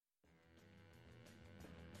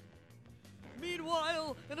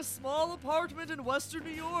Lyle in a small apartment in Western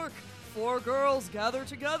New York. 4 girls gather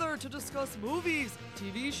together to discuss movies,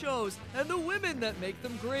 TV shows, and the women that make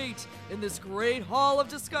them great. In this great hall of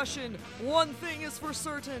discussion, one thing is for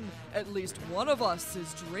certain: at least one of us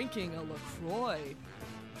is drinking a LeRoy.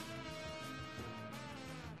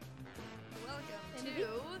 Welcome to...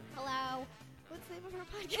 Hello. What's the name of our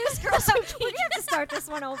podcast? Girls Who Geek. We're going to have to start this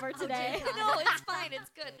one over today. No, it's fine. It's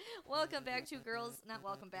good. Welcome back to Girls... Not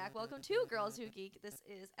welcome back. Welcome to Girls Who Geek. This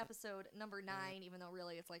is episode number 9, even though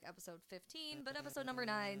really it's like episode 15, but episode number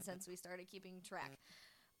 9 since we started keeping track.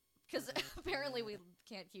 Because apparently we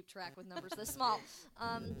can't keep track with numbers this small.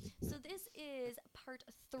 So this is part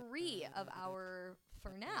 3 of our,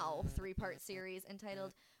 for now, 3-part series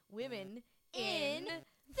entitled Women in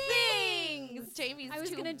Things. Jamie's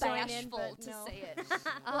too bashful to say it.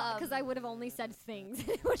 Because I would have only said things.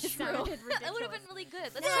 It would have sounded ridiculous. That would have been really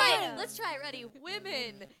good. Let's try it. Let's try it. Ready?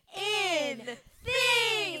 Women in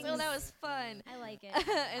Things. Oh, that was fun. I like it.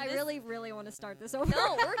 I really, really want to start this over.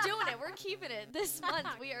 No, we're doing it. We're keeping it. This month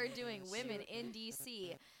we are doing Women in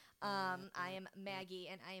DC. I am Maggie,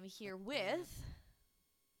 and I am here with...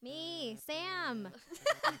 Me, Sam.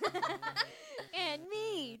 And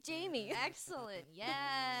me, Jamie. Excellent.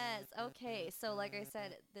 Yes. Okay. So like I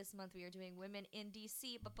said, this month we are doing Women in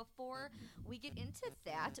DC. But before we get into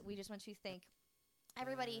that, we just want to thank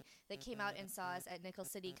everybody that came out and saw us at Nickel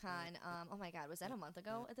City Con. Oh my God, was that a month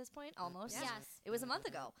ago at this point? Almost. Yes. It was a month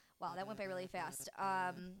ago. Wow, that went by really fast.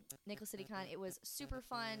 Nickel City Con, it was super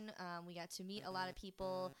fun. We got to meet a lot of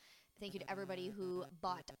people. Thank you to everybody who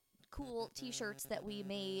bought cool t-shirts that we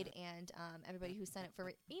made, and everybody who signed up for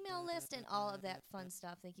our email list and all of that fun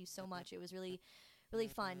stuff. Thank you so much. It was really, really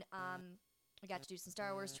fun. We got to do some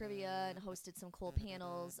Star Wars trivia and hosted some cool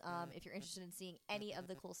panels. If you're interested in seeing any of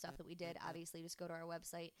the cool stuff that we did, obviously just go to our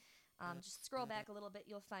website. Just scroll back a little bit,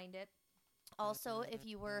 you'll find it. Also, if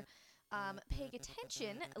you were paying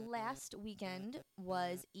attention, last weekend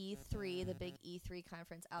was E3, the big E3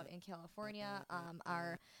 conference out in California.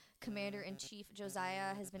 Our Commander-in-Chief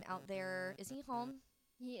Josiah has been out there. Is he home?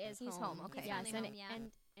 He's home. Okay. Yes, He's and home,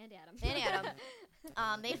 Adam. And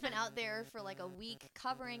Adam. They've been out there for like a week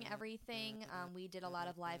covering everything. We did a lot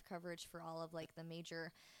of live coverage for all of like the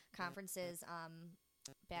major conferences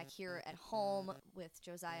back here at home with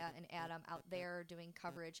Josiah and Adam out there doing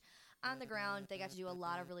coverage on the ground. They got to do a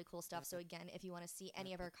lot of really cool stuff. So again, if you want to see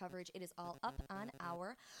any of our coverage, it is all up on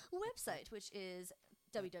our website, which is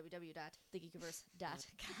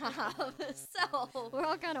www.thegeekiverse.com. So we're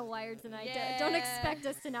all kind of wired tonight. Yeah. Don't expect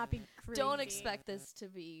us to not be crazy. Don't expect this to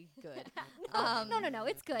be good. No,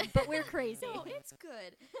 it's good, but we're crazy. No, it's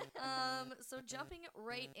good. So jumping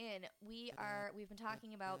right in, we've been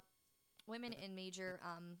talking about women in major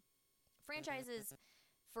franchises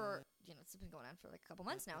for, it's been going on for like a couple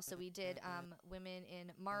months now. So we did women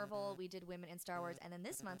in Marvel, we did women in Star Wars, and then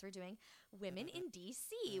this month we're doing women in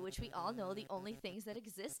DC, which we all know the only things that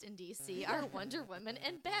exist in DC are Wonder Woman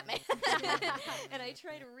and Batman. And I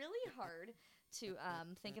tried really hard to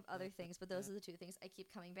think of other things, but those are the 2 things I keep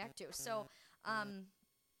coming back to. So I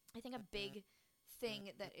think a big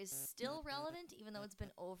thing that is still relevant, even though it's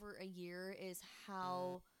been over a year, is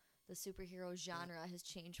how the superhero genre has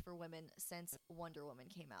changed for women since Wonder Woman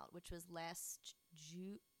came out, which was last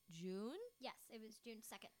June? Yes, it was June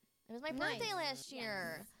 2nd. It was my birthday last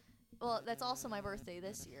year. Yes. Well, that's also my birthday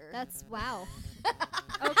this year. That's, wow.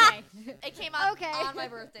 Okay. It came out on my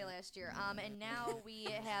birthday last year. And now we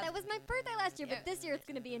have... That was my birthday last year, but this year it's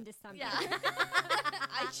going to be in December. Yeah.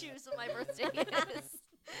 I choose what my birthday is.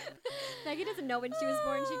 Maggie doesn't know when she was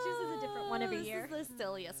born. She chooses a different one every year. This is the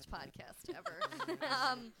silliest podcast ever.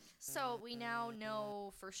 So we now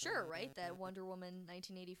know for sure, right, that Wonder Woman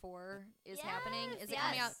 1984 is happening. Is it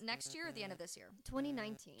coming out next year or the end of this year?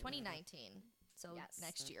 2019. 2019. So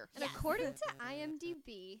next year. And according to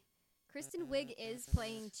IMDb, Kristen Wiig is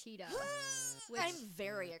playing Cheetah. I'm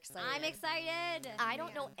very excited. I'm excited. I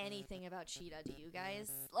don't know anything about Cheetah. Do you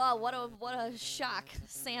guys? Oh, what a shock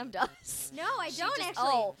Sam does. No, I don't actually.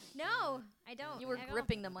 Oh. No, I don't. You were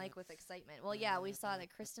gripping the mic with excitement. Well, yeah, we saw that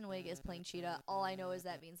Kristen Wiig is playing Cheetah. All I know is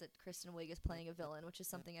that means that Kristen Wiig is playing a villain, which is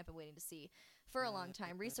something I've been waiting to see for a long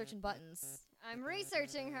time. Researching buttons. I'm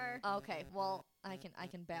researching her. Okay, well, I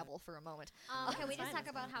can babble for a moment. Can we just talk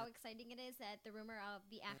about how exciting it is that the rumor of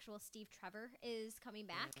the actual Steve Trevor is coming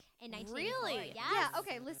back in 1984? Really? Yes. Yeah.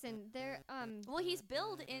 Okay. Listen, there. Well, he's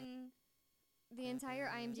billed in the entire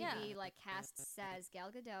IMDb cast says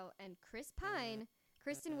Gal Gadot and Chris Pine,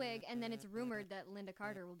 Kristen Wiig, and then it's rumored that Linda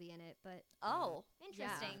Carter will be in it. But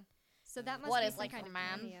interesting. So that must What be is, some like, kind her of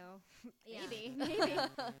mom? cameo. Yeah. Maybe.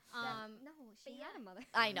 No, she yeah. had a mother.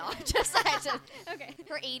 I know. Just I had to. Okay.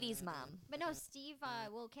 Her 80s mom. But no, Steve.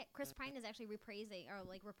 Chris Pine is actually reprising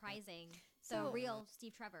the So- real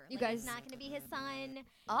Steve Trevor. You Like, guys- it's not going to be his son.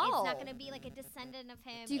 Oh. It's not going to be like a descendant of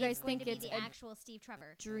him. Do you guys it's going think to it's be the a actual Steve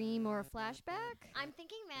Trevor? Dream or a flashback? I'm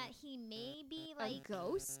thinking that he may be A like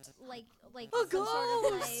ghost? like A some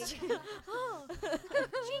ghost! sort of like oh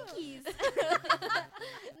jinkies.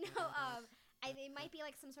 No, it might be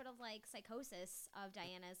like some sort of like psychosis of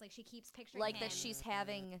Diana's. Like she keeps picturing Like him. that she's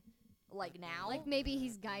having, like now, Like maybe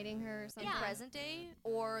he's guiding her or in something. Yeah. present day,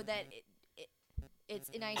 or that it's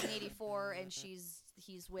in 1984 and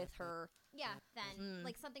he's with her. Yeah, then Hmm.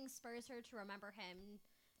 like something spurs her to remember him,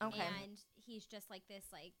 Okay, and he's just like this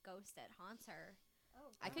like ghost that haunts her.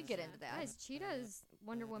 I could get into that. Guys, Cheetah is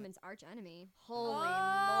Wonder Woman's arch enemy. Holy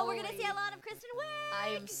Oh, we're gonna moly. see a lot of Kristen Wiig.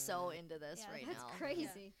 I am so into this Yeah, right That's now.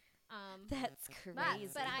 crazy. That's crazy.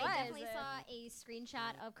 But I What definitely is it? saw a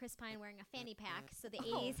screenshot of Chris Pine wearing a fanny pack, so the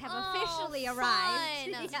Oh. 80s have Oh, officially fun.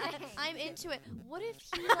 arrived. Yeah. I'm into it. What if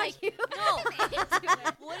he Are like you? no? Into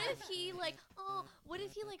it. What if he like what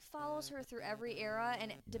if he like follows her through every era,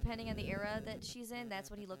 and depending on the era that she's in, that's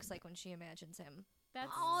what he looks like when she imagines him. That's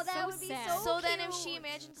Oh, that so would be sad. so So then, if she cute.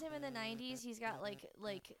 imagines him in the '90s, he's got like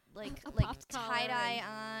A like popped collar tie dye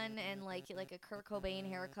on and like a Kurt Cobain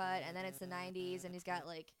haircut, and then it's the '90s, and he's got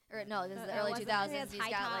like this is the it early wasn't- 2000s. it's He's high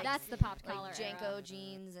got top. like That's the popped collar Janko era.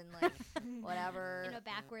 jeans and like whatever. In a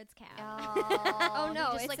backwards cap. Oh, Oh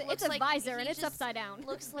no, he just, like, it's looks a like visor and he it's just upside down.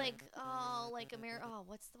 looks like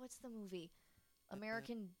what's the movie?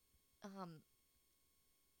 American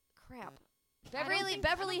crap. Beverly I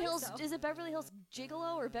don't think Hills so. is it Beverly Hills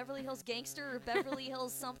Gigolo or Beverly Hills Gangster or Beverly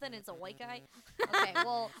Hills something? It's a white guy. Okay,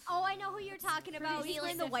 well Oh, I know who you're talking about. pretty He's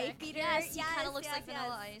wearing the white beater. yes, he kind of looks yes, like yes.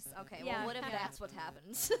 Vanilla Ice. Okay, Yeah. well what if Yeah. that's what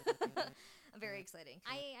happens? Very exciting.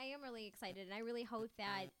 I am really excited, and I really hope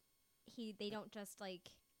that they don't just like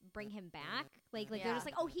bring him back. Like they're Yeah. just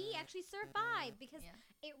like, oh, he actually survived, because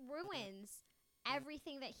Yeah. it ruins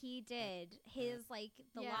everything that he did. His like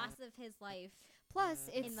the Yeah. loss of his life Plus,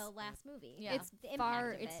 it's in the last movie. Yeah. it's The impact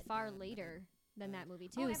far of it's it. far later than that movie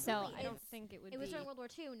Oh, too. so absolutely. I don't It's- think it would It was be. during World War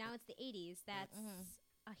II. Now it's the 80s. That's Mhm.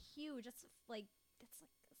 a huge. That's like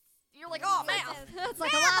You're like, oh It's math. That's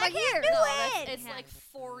like a math, lot I of can't years. do No, it. it's Yeah. like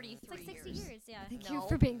 43 It's like 60 years. years. Yeah. Thank No. you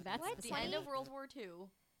for being that What? The specific. end of World War II.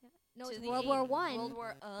 No, to it's the World War eight- One. World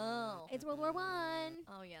War. Oh. It's World War One.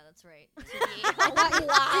 Oh yeah, that's right. To What?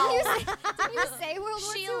 wow. Did you say World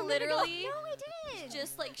War She II a minute ago? literally No, I didn't.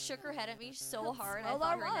 just like shook her head at me so hard I World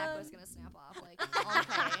thought War her neck One. was gonna snap off. Like,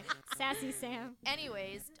 okay. Sassy Sam.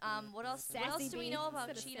 Anyways, what else Sassy do we B know about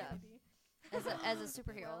instead of Cheetah Sassy B. as a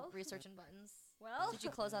superhero? Well. Researching buttons. Well, Did you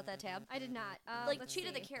close out that tab? I did not. Like let's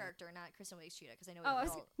Cheetah the see. character, not Kristen Wiig's Cheetah, because I know. Oh, I we was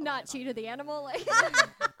know a lot not about Cheetah the animal. Like,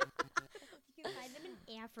 You can find them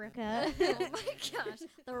in Africa. oh my gosh,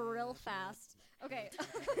 they're real fast. Okay.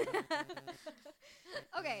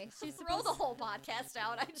 Okay, she's Throw supposed the whole podcast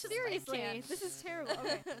out. I just I Seriously, can't. this is terrible.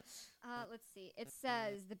 Okay. Let's see. It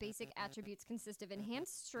says the basic attributes consist of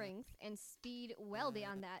enhanced strength and speed well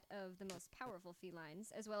beyond that of the most powerful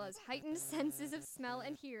felines, as well as heightened senses of smell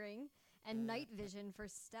and hearing, and night vision for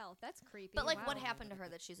stealth. That's creepy. But like, what Wow. happened to her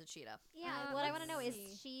that she's a cheetah? Yeah, Uh, what I let's want to know is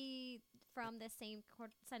see. she from the same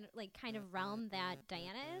like kind of realm that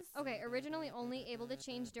Diana is? Okay, originally only able to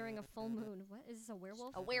change during a full moon. What is this, a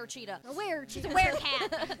werewolf? A were cheetah. A were. She's a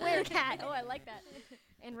werecat. Werecat. Oh, I like that.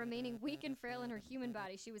 And remaining weak and frail in her human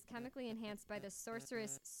body, she was chemically enhanced by the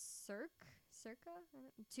sorceress Circa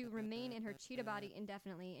to remain in her cheetah body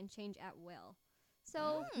indefinitely and change at will.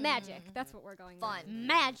 So magic. That's what we're going Fun. with.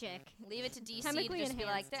 Magic. Leave it to DC Chemically to just be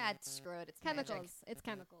like, enhanced. that. Screw it. It's Chemicals. magic. It's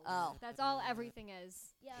chemicals. Oh. That's all everything is.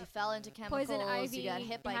 Yeah. You fell into chemicals. Poison ivy You got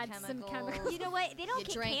hit by had some chemicals. chemicals. You know what? They don't You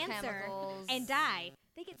get drank cancer chemicals. and die.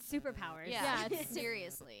 They get superpowers. Yeah, Yeah,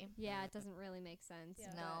 seriously. Yeah, it doesn't really make sense. Yeah.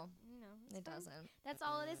 but, No, you know, it's it fun. doesn't. That's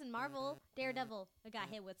all it is in Marvel. Daredevil got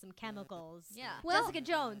hit with some chemicals. Yeah. Well- Jessica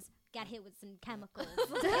Jones got hit with some chemicals.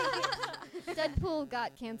 Deadpool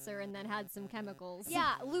got cancer and then had some chemicals.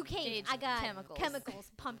 yeah, Luke Cage, Cage, I got chemicals.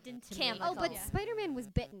 chemicals pumped into me. Chemicals. Oh, but Yeah. Spider-Man was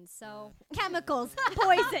bitten, so Chemicals,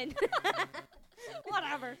 poison.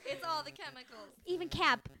 whatever. It's all the chemicals. Even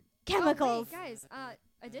Cap, Oh, chemicals. wait, guys.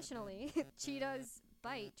 Additionally, Cheetah's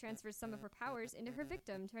bite transfers some of her powers into her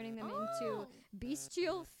victim, turning them into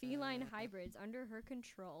bestial feline hybrids under her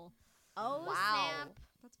control. Oh, Wow. snap.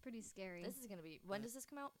 That's pretty scary. This is gonna be. When does this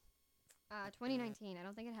come out? 2019. I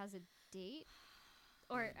don't think it has a date.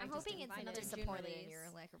 Or I'm I just hoping didn't it's find another it. June Disappointed in release. your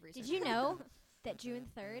lack of research. Did you know that June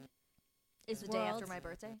 3rd Is the is day World- after my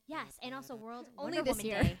birthday? Yes, and also World Only Wonder this Woman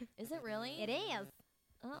year. Day. Is it really? It is.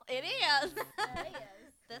 Oh, it is. It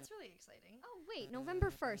is. That's really exciting. Oh, wait, November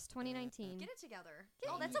 1st, 2019. Get it together.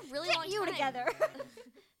 That's a really Get long you time. together.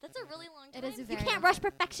 That's a really long time. It is a You very can't long rush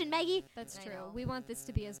time. perfection, Maggie. That's I true. know. We want this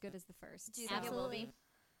to be as good as the first. Do you so- think it will be? Absolutely.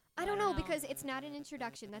 I don't I know don't know. because it's not an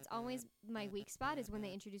introduction. That's always my weak spot is when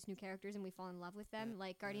they introduce new characters and we fall in love with them.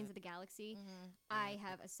 Like Guardians of the Galaxy, I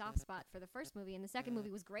have a soft spot for the first movie, and the second movie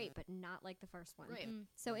was great, but not like the first one. Right.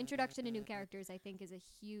 So introduction to new characters, I think, is a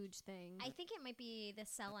huge thing. I think it might be the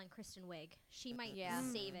sell on Kristen Wiig. She might Yeah.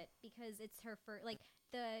 save it because it's her first. Like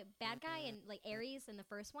the bad guy in like Ares in the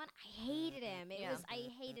first one, I hated him. I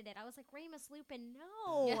hated it. I was like, Remus Lupin,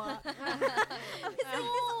 no. This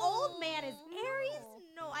old man is Ares.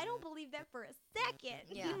 No, I don't believe that for a second.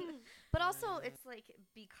 Yeah. But also, it's like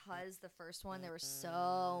because the first one, there was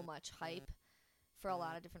so much hype for a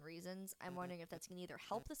lot of different reasons. I'm wondering if that's going to either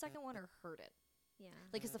help the second one or hurt it. Yeah.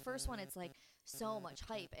 Like, because the first one, it's like so much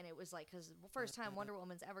hype, and it was like, because first time Wonder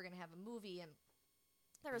Woman's ever going to have a movie, and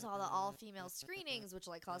there was all the all-female screenings, which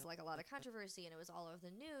like caused like a lot of controversy, and it was all over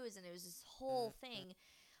the news, and it was this whole thing.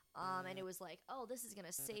 And it was like, oh, this is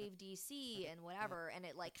gonna save DC and whatever, and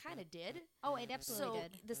it like kind of did. Oh, it absolutely So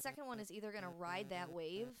did. the second one is either gonna ride that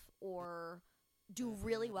wave or do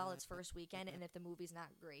really well its first weekend, and if the movie's not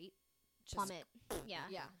great, just Plummet. Yeah.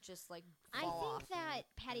 Yeah, just like I fall think off. that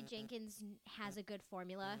Patty Jenkins has a good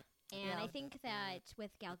formula. And Yeah. I think that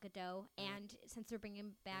with Gal Gadot, and since they're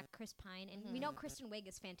bringing back Chris Pine, and we know Kristen Wiig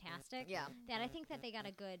is fantastic, Yeah, that I think that they got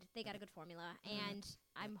a good formula. And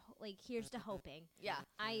I'm like, here's to hoping. yeah,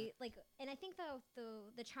 I like, and I think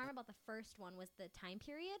the charm about the first one was the time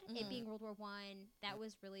period, it being World War I. That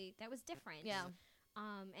was different. yeah.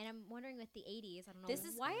 And I'm wondering with the 80s, I don't know, This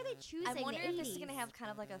is- why are they choosing I wonder the 80s? if this is gonna have kind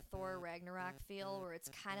of like a Thor Ragnarok feel, where it's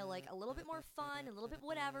kind of like a little bit more fun, a little bit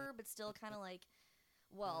whatever, but still kind of like.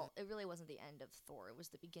 Well, it really wasn't the end of Thor. It was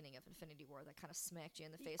the beginning of Infinity War that kind of smacked you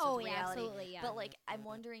in the face Oh, with yeah, reality. absolutely, yeah. But like, I'm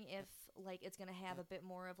wondering if like it's gonna have a bit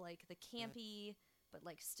more of like the campy, but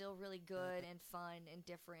like still really good and fun and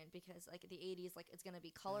different, because like the 80s, like it's gonna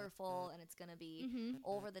be colorful and it's gonna be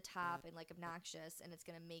over the top and like obnoxious, and it's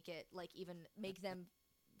gonna make it like even make them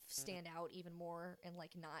stand out even more and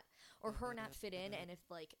like not, or her not fit in, and if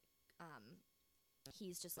like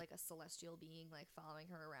he's just like a celestial being like following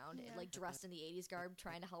her around and, like dressed in the 80s garb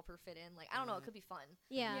trying to help her fit in, like I don't know, it could be fun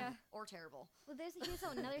yeah. or terrible. Well, here's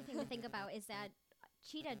another thing to think about is that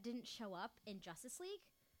Cheetah didn't show up in Justice League.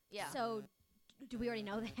 Yeah. So, do we already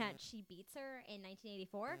know that she beats her in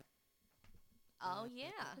 1984? Oh yeah,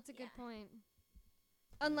 That's a good point.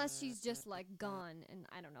 Unless she's just like gone and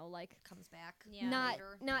I don't know, like comes back. Yeah.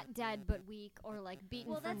 not dead but weak or like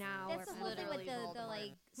beaten for that's, now. that's or the whole thing with Literally the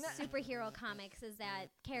like Voldemort. superhero comics is that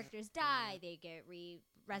characters die, they get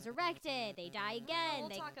resurrected, they die again. We'll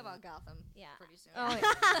they, talk about Gotham Yeah. pretty soon. Oh,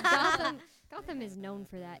 yeah. Gotham is known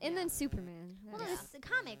for that, and then Superman. well, That's- the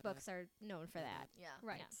comic books are known for that. Yeah,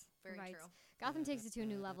 right, very right. true. Gotham takes it to a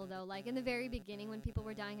new level, though. Like in the very beginning, when people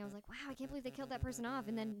were dying, I was like, "Wow, I can't believe they killed that person off,"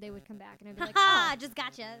 and then they would come back, and I'd be like, Ha! "Oh, Just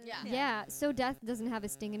gotcha. Yeah. yeah." So death doesn't have a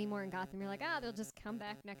sting anymore in Gotham. You're like, "Ah, they'll just come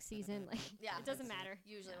back next season." Like, Yeah, it doesn't that's matter.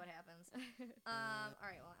 Usually what happens. All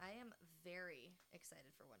right, well, I am very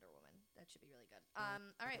excited for Wonder Woman. That should be really good.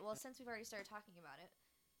 All right, well, since we've already started talking about it,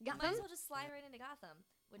 might as Gotham. well just slide right into Gotham,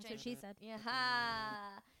 which That's what she said. Yeah.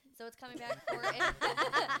 So it's coming back for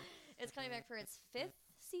it's coming back for its fifth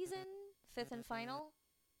season, fifth and final.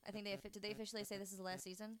 I think did they officially say this is the last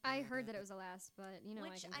season? I heard that it was the last, but you know,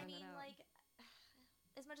 Which I can find mean, that out. like,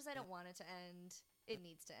 as much as I don't want it to end, it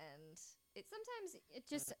needs to end.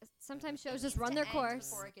 Sometimes shows just needs run to their end course.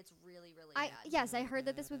 before it gets really, really I bad. yes, I heard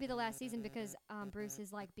that this would be the last season because Bruce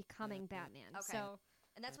is like becoming Batman. Okay. So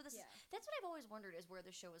And that's what this. That's what I've always wondered is where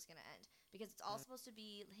the show is going to end, because it's all supposed to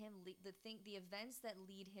be him. The events that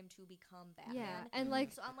lead him to become Batman. yeah, and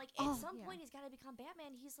like So I'm like, Oh, at some yeah. point he's got to become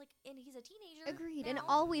Batman. He's like, and he's a teenager. agreed. And now.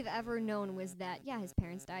 all we've ever known was that his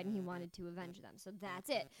parents died and he wanted to avenge them. So that's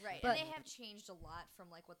it. Right, But- and they have changed a lot from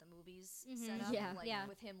like what the movies Mhm. set up. Yeah. like, Yeah.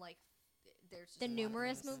 With him, like, there's just The a lot of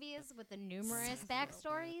numerous things. movies with the numerous Several.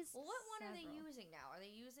 backstories. Well, what one are they Several. using now? Are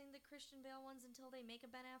they using the Christian Bale ones until they make a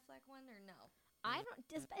Ben Affleck one, or no? I don't.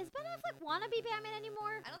 Is Ben Affleck want to be Batman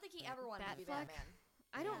anymore? I don't think he ever wanted to be Batfleck? Batman.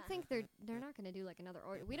 I don't Yeah. think they're not going to do like another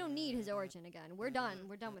origin. We don't need his origin again. We're done.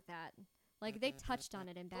 We're done with that. Like they touched on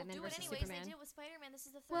it in Batman They'll do it versus anyways. Superman. They did it with Spider-Man. This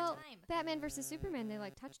is the third Well, time. Batman versus Superman, they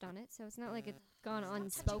like touched on it, so it's not like it's gone Stop touching on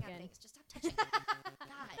unspoken. things. Just stop touching.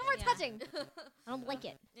 God. No more Yeah. touching. I don't like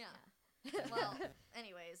it. Yeah. Well,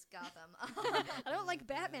 anyways, Gotham. I don't like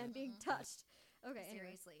Batman being touched. Okay, anyway.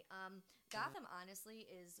 Seriously. Gotham honestly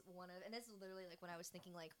is one of, and this is literally like when I was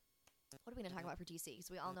thinking like, what are we gonna talk about for DC? Because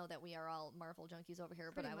we all know that we are all Marvel junkies over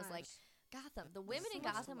here. But Pretty I was like, much. Gotham. The women in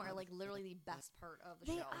Gotham are like literally the best part of the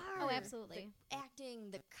They show. are. Oh, absolutely. The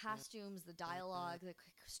acting, the costumes, the dialogue, the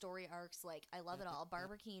story arcs, like I love it all.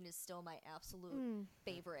 Barbara Keene is still my absolute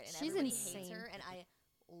favorite, and She's everybody insane. hates her, and I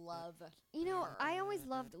love You know, her. I always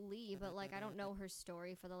loved Lee, but like I don't know her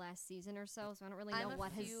story for the last season or so I don't really know I'm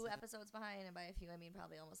what a few episodes behind, and by a few I mean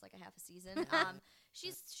probably almost like a half a season.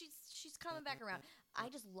 She's coming back around. I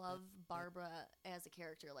just love Barbara as a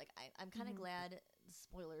character. Like I'm kind of glad.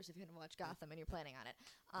 Spoilers if you haven't watched Gotham and you're planning on it.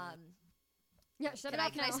 Yeah, shut Can it I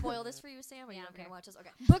up can I now. spoil this for you, Sam? Or you Yeah, not gonna okay. watch this? Okay.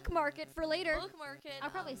 Bookmark it for later. Bookmark it. I'll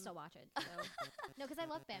probably still watch it. So. No, because I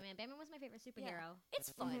love Batman. Batman was my favorite superhero. It's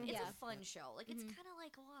fun. It's Yeah. a fun show. Like it's kind of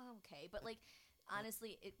like, well, okay, but like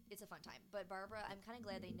honestly, it's a fun time. But Barbara, I'm kind of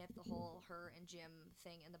glad they nipped the whole her and Jim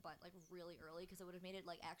thing in the butt like really early because it would have made it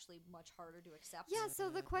like actually much harder to accept. Yeah, so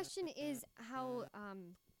the question is how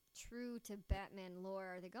true to Batman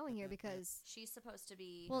lore are they going here? Because She's supposed to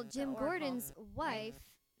be well, the Jim Oracle. Gordon's wife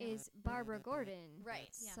is Barbara Gordon. Right.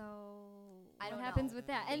 Yeah. So I what don't happens know. with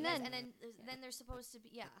that? Because- And then there's supposed to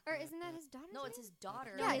be or isn't that his daughter's No, name? it's his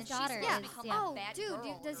daughter. Yeah, and his she's daughter supposed to is- become yeah. a Oh, bad dude,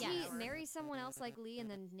 girl does or he whatever. marry someone else like Lee and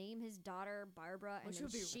then name his daughter Barbara and Which then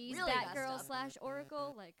would be she's really that messed girl up. /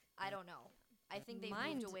 Oracle? Like, I don't know. I think they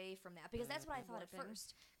Mind moved away from that because that's what I thought at warping.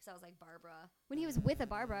 first. Because I was like, Barbara. when he was with a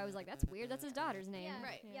Barbara, I was like, that's weird. That's his daughter's name. Yeah,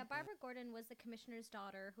 Right. Yeah, Barbara Gordon was the commissioner's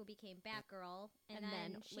daughter who became Batgirl, and, And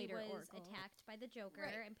then then she later was Oracle. attacked by the Joker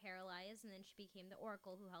Right. and paralyzed, and then she became the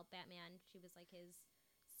Oracle who helped Batman. She was like his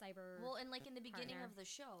cyber. Well, and like in the beginning partner. of the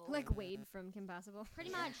show, Like Wade from Kim Possible. pretty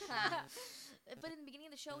much. but in the beginning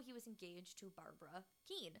of the show, he was engaged to Barbara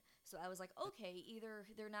Keene. So I was like, okay, either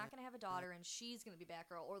they're not gonna have a daughter and she's gonna be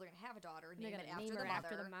Batgirl, or they're gonna have a daughter, They're name gonna it after name the her mother.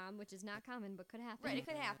 after the mom, which is not common, but could happen. Right, it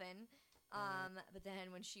could happen. But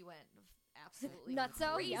then when she went absolutely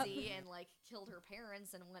Nutso, yep. crazy and like killed her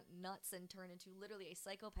parents and went nuts and turned into literally a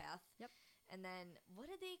psychopath. Yep. And then what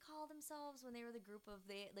did they call themselves when they were the group of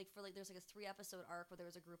there's like a 3-episode arc where there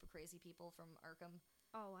was a group of crazy people from Arkham.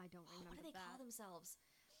 Oh, I don't remember What did they that. call themselves?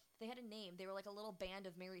 They had a name. They were like a little band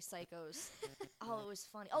of merry psychos. Oh, it was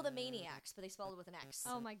funny. Oh, the Maniacs, but they spelled it with an X.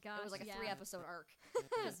 Oh my gosh. It was like a yeah. 3-episode arc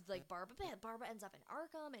because like Barbara ends up in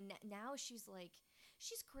Arkham, and now she's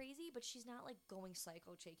crazy, but she's not like going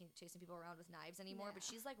psycho, chasing people around with knives anymore. But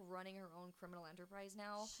she's like running her own criminal enterprise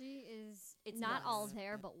now. She is It's not nuts. all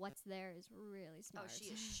there, but what's there is really smart. Oh,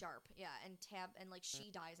 she is sharp, yeah. And like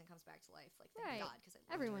she dies and comes back to life. Like thank Right. God, because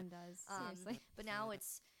Everyone does. Seriously. But now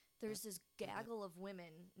there's this gaggle of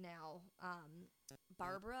women now.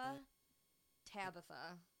 Barbara,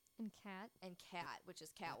 Tabitha, And Cat. and Cat, which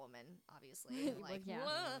is Catwoman, obviously. Well, Like, yeah.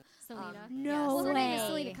 whoa. Selena. No well, her name is way.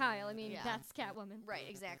 Selena Kyle. I mean, Yeah. that's Catwoman. Right,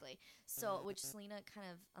 exactly. So, which Selena kind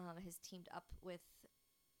of has teamed up with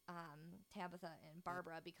Tabitha and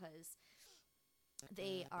Barbara because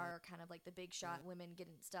they are kind of like the big shot women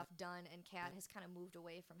getting stuff done, and Kat has kind of moved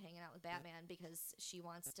away from hanging out with Batman because she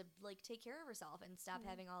wants to like take care of herself and stop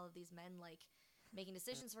having all of these men like making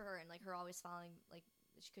decisions for her and like her always following like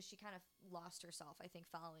because she kind of lost herself, I think,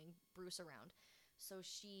 following Bruce around. So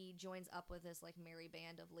she joins up with this like merry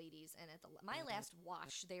band of ladies, and at my last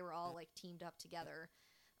watch, they were all like teamed up together.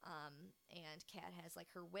 And Kat has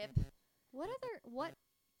like her whip. What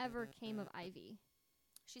ever came of Ivy?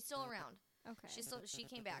 She's still around. Okay. She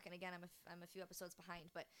came back, and again, I'm a few episodes behind,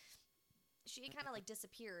 but she kind of like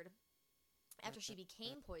disappeared after she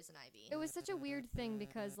became Poison Ivy. It was such a weird thing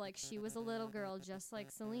because like she was a little girl just like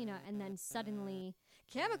Selena, and then suddenly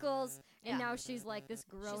chemicals, and Yeah. now she's like this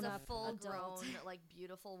grown She's a up full-grown, adult. like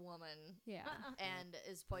beautiful woman, Yeah. and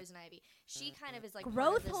is Poison Ivy. She kind of is like Growth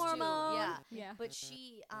part of this hormone. too. Yeah. Yeah. But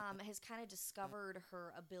she has kind of discovered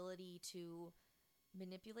her ability to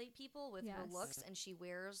manipulate people with her Yes. looks, and she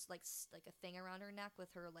wears like a thing around her neck with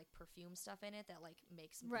her like perfume stuff in it that like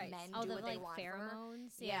makes Right. men Oh, do the what they like want from her.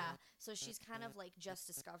 pheromones. Yeah. So she's kind of like just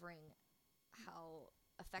discovering how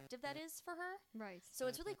effective that is for her. Right. So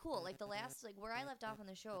it's really cool. Like the last, like where I left off on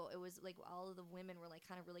the show, it was like all of the women were like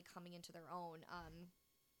kind of really coming into their own.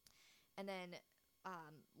 And then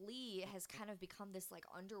Lee has kind of become this like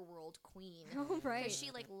underworld queen. Oh, right. Because she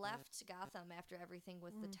like left Gotham after everything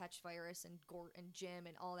with the touch virus and and Jim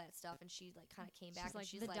and all that stuff, and she like kind of came back She's like and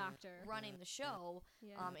she's the like doctor. running the show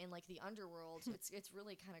Yeah. in like the underworld. It's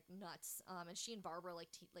really kind of nuts. And she and Barbara like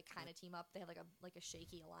kind of team up. They have like a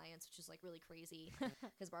shaky alliance, which is like really crazy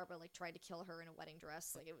because Barbara like tried to kill her in a wedding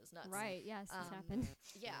dress. Like it was nuts. Right. Yes, this happened.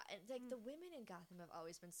 Yeah, and like the women in Gotham have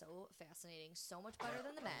always been so fascinating, so much better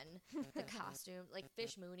than the men. The costume, like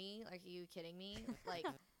Fish Mooney, like are you kidding me? Like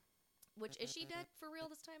Which, is she dead for real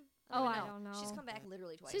this time? I don't know. She's come back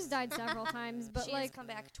literally twice. She's died several times, but She has come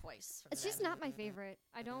back twice. From the she's dead. not my favorite.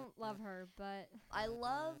 I don't love her, but I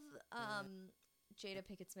love Jada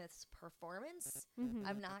Pinkett Smith's performance.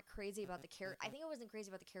 I'm not crazy about the character. I think I wasn't crazy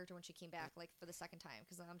about the character when she came back, like, for the second time,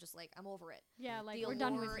 because I'm just like, I'm over it. yeah, like, The we're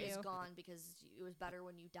done allure with you. is gone because it was better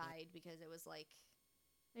when you died, because it was like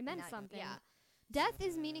It meant not- something. Yeah, Death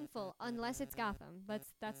is meaningful unless it's Gotham.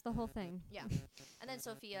 That's the whole thing. yeah. And then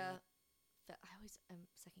Sophia, I always am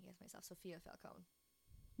second guess myself. Sophia Falcone.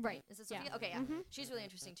 Right. Is it Yeah. Sophia? Okay, yeah. Mhm. She's really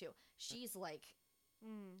interesting too. She's like,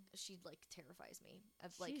 Mm. she like terrifies me.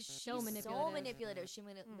 Of like, She's she's so manipulative. She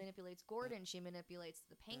manipulates Gordon. She manipulates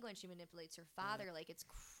the Penguin. She manipulates her father. Like, it's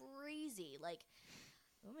crazy. Like,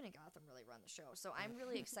 women in Gotham really run the show. So I'm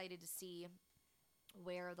really excited to see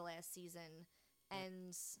where the last season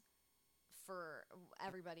ends for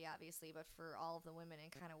everybody, obviously, but for all of the women,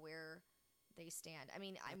 and kind of where they stand. I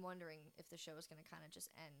mean, I'm wondering if the show is going to kind of just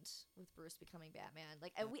end with Bruce becoming Batman.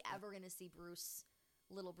 Like, are we ever going to see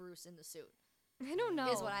little Bruce in the suit? I don't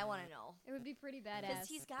know. Is what I want to know. It would be pretty Because badass.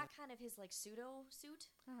 he's got kind of his, like, pseudo suit.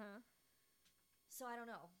 Uh-huh. So I don't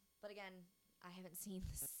know. But again, I haven't seen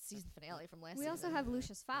the season finale from last We season. also have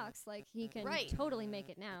Lucius Fox. Like, he can Right. totally make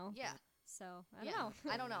it now. Yeah. So, I Yeah. don't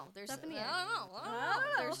know. I don't know. There's Up in the I air. don't know. I I don't don't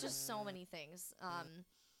know. know. There's just so many things.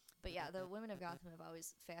 But yeah, the women of Gotham have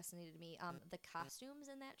always fascinated me. The costumes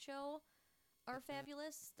in that show are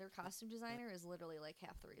fabulous. Their costume designer is literally like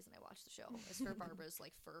half the reason I watch the show. Is for Barbara's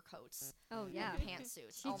like fur coats Oh, yeah. and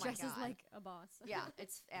pantsuits. She Oh my dresses god. like a boss. Yeah,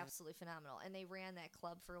 it's absolutely phenomenal. And they ran that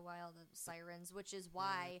club for a while, the Sirens, which is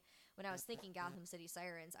why when I was thinking Gotham City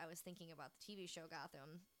Sirens, I was thinking about the TV show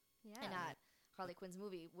Gotham Yeah. and not Harley Quinn's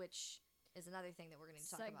movie, which is another thing that we're going to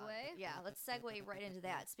talk about. Segue? Yeah, let's segue right into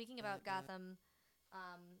that. Speaking about Gotham,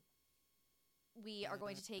 we are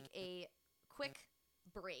going to take a quick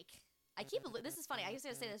break. This is funny. I just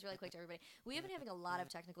got to say this really quick to everybody. We have been having a lot of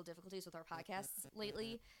technical difficulties with our podcasts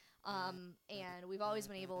lately. And we've always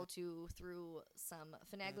been able to, through some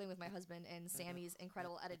finagling with my husband and Sammy's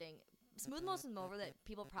incredible editing, smooth most of them over that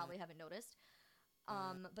people probably haven't noticed.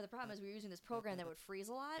 But the problem is we're using this program that would freeze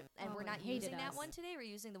a lot, and Oh, we're it not hated using that us. one today. We're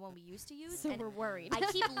using the one we used to use. So and we're worried. I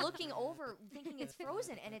keep looking over thinking it's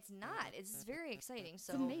frozen, and it's not. It's very exciting.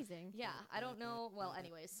 So It's amazing. yeah, I don't know. Well,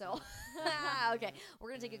 anyways, so okay,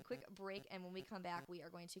 we're gonna take a quick break, and when we come back, we are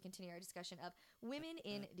going to continue our discussion of women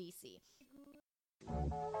in DC.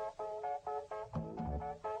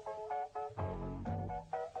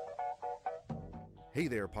 Hey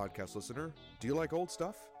there, podcast listener. Do you like old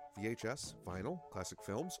stuff? VHS, vinyl, classic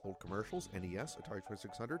films, old commercials, NES, Atari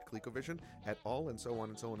 2600, ColecoVision, et al., and so on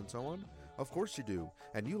and so on and so on? Of course you do,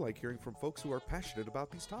 and you like hearing from folks who are passionate about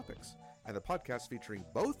these topics. And the podcast featuring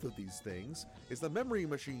both of these things is the Memory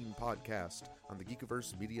Machine Podcast on the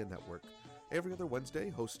Geekiverse Media Network. Every other Wednesday,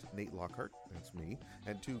 host Nate Lockhart, that's me,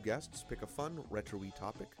 and two guests pick a fun, retro-y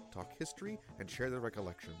topic, talk history, and share their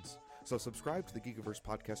recollections. So subscribe to the Geekiverse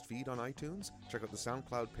podcast feed on iTunes, check out the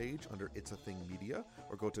SoundCloud page under It's a Thing Media,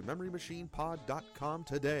 or go to memorymachinepod.com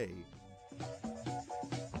today.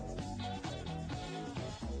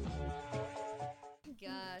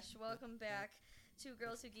 Gosh, welcome back to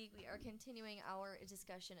Girls Who Geek. We are continuing our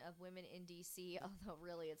discussion of women in DC, although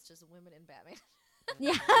really it's just women in Batman.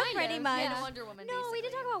 Yeah, pretty And much. Wonder Woman, No, we did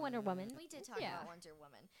basically. talk about Wonder Woman. We did talk Yeah. about Wonder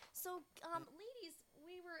Woman. So, ladies,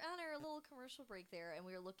 we were on our little commercial break there, and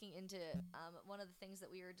we were looking into one of the things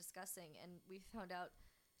that we were discussing, and we found out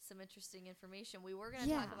some interesting information. We were going to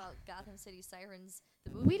talk Yeah. about Gotham City Sirens, the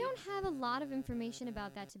movie. We don't have a lot of information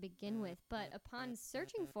about that to begin with, but upon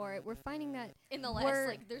searching for it, we're finding that in the last,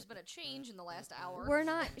 we're- there's been a change in the last hour. we're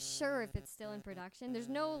not sure if it's still in production. There's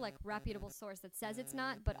no reputable source that says it's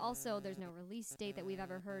not, but also there's no release date that we've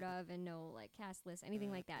ever heard of, and no cast list, anything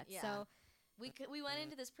like that. Yeah. So We went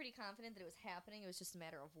into this pretty confident that it was happening. It was just a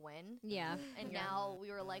matter of when. yeah, And Yeah. now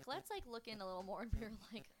we were like, let's look in a little more, and we were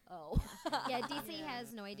like, oh. Yeah, DC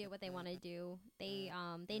has no idea what they want to do. They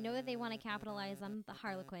know that they want to capitalize on the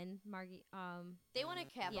Harlequin, Margie. They want to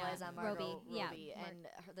capitalize on Margot Robbie, yeah, and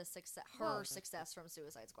her success, Well, success from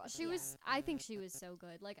Suicide Squad. she was. I think she was so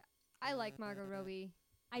good. I like Margot Robbie.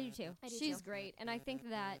 I do too. She's great, and I think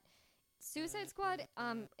that Suicide Squad.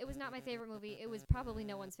 It was not my favorite movie. It was probably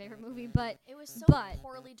no one's favorite movie, but It was so but-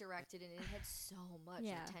 poorly directed, and it had so much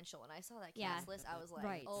Yeah. potential. When I saw that Yeah. cast list, I was like,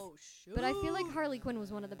 Right. oh, shoot. but I feel like Harley Quinn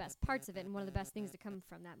was one of the best parts of it, and one of the best things to come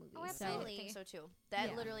from that movie. Oh, I absolutely. think so, too. That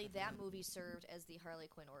Yeah. literally, that movie served as the Harley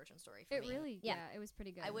Quinn origin story for So it me. really, Yeah. yeah, it was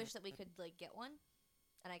pretty good. I wish that we could, get one,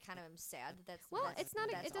 and I kind of am sad that that's... Well, that's- it's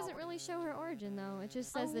not. that's It doesn't all. really show her origin though. It just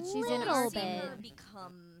A says that she's in little art. Seeing her bit.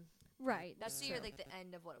 become... Right. That's That's see true. like the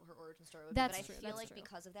end of what her origin story would That's be. But true, I feel that's like true.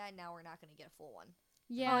 because of that, now we're not going to get a full one.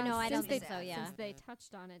 Yeah. Oh, no, I don't since think they- so, yeah. Since they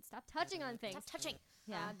touched on it, stop touching on things. Stop touching.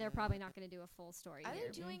 Yeah, they're probably not going to do a full story Are here.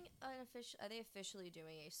 they doing Are they officially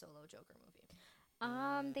doing a solo Joker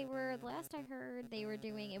movie? They were, last I heard, they were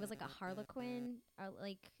doing, it was like a Harlequin,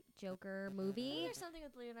 like, Joker movie. Isn't there something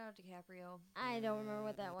with Leonardo DiCaprio? I don't remember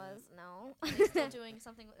what that was, no. Are they still doing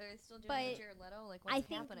something? Are they still doing But with Jared Leto? Like, what's I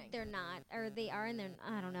think happening? they're not, or they are, and they're,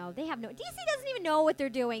 I don't know. They have no, DC doesn't even know what they're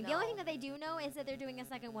doing. The only No. thing that they do know is that they're doing a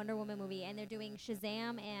second Wonder Woman movie, and they're doing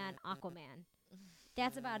Shazam and Aquaman.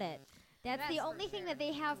 That's about it. That's the That's for only thing sure. that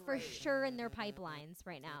they have for Right. sure in their pipelines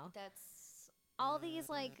right now. That's. All these,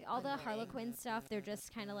 like, all the Annoying. Harlequin stuff, they're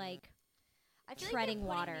just kind of like, I feel treading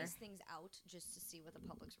like they're putting water. these things out just to see what the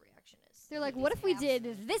public's reaction is. They're like, These what if we half-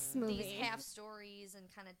 did this movie? These half stories and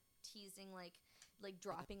kind of teasing, like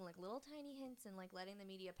dropping like little tiny hints and like letting the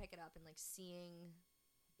media pick it up and like seeing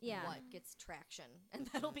yeah. what gets traction, and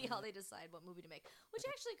that'll be how they decide what movie to make. Which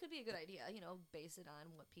actually could be a good idea. You know, base it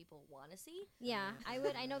on what people want to see. Yeah,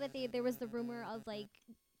 I know that there was the rumor of like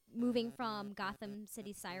moving from Gotham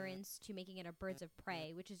City Sirens to making it a Birds of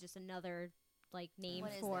Prey, which is just another like name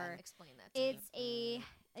What is for. that? Explain that to me.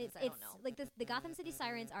 It's I don't it's know. like the Gotham City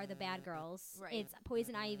Sirens are the bad girls. Right. It's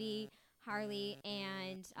Poison Ivy, Harley,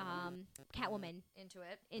 and Catwoman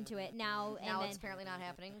into it now. And Now then it's apparently not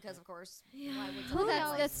happening because, of course, Yeah. why would Who something knows?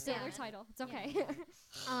 like That's still that? their title. It's okay.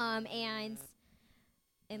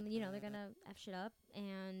 and you know they're gonna f shit up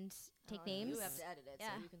and take Oh, names. You have to edit it,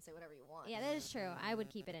 Yeah. so you can say whatever you want. Yeah, that is true. I would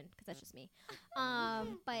keep it in because that's just me.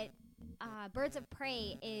 But Birds of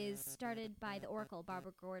Prey is started by the Oracle,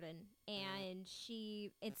 Barbara Gordon, and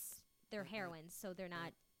they're heroines, so they're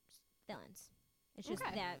not villains. It's just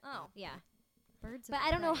Okay. that, Oh. yeah. Birds But of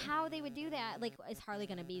I don't know Prey. how they would do that. Like, is Harley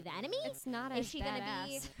gonna be the enemy? It's not Is as she gonna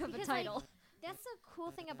be- badass of a because, like, title. That's the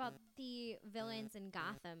cool thing about the villains in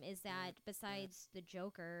Gotham is that besides the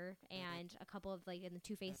Joker and a couple of like in the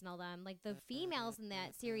Two-Face and all them, like the females in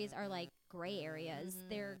that series are like gray areas. Mhm.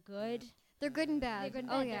 They're good. They're good and bad. They're good.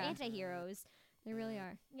 Oh They're yeah, anti-heroes. they really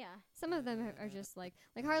are. Yeah. Some of them are just like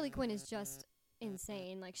Harley Quinn is just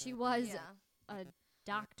insane. Like she was Yeah. a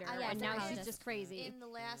doctor, I and was now she's surprised. just crazy. In the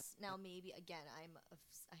last, now maybe again, I'm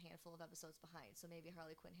a handful of episodes behind, so maybe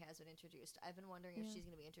Harley Quinn has been introduced. I've been wondering if Yeah. she's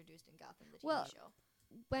going to be introduced in Gotham, the TV Well, show.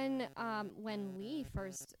 When Lee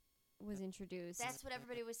first was introduced, That's what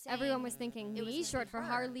everybody was saying. everyone was thinking it was Lee, gonna short be for her.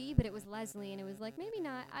 Harley, but it was Leslie, and it was like maybe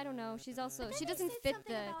not. I don't know. She's also But then she they doesn't said fit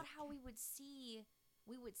something the. about how we would see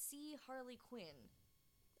Harley Quinn.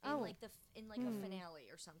 In Oh. like a finale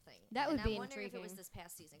or something. That And would be I'm wondering if it was intriguing. this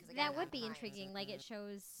past season. Cause again, That would I'm be behind. intriguing. Like it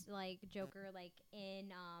shows like Joker like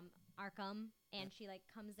in Arkham, and she like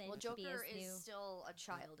comes in Well, to be Joker his is new. still a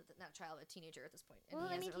child, not a child, a teenager at this point. And Well,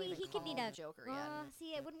 he I mean, hasn't really he been could need called a Joker yet.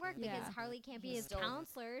 See, it wouldn't work Yeah. because Harley can't be He's his still-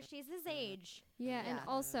 counselor. She's his age. Yeah, and Yeah.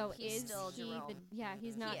 also He's is still he the? Jerome. Yeah,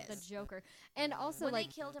 he's not the is. Joker. And also When like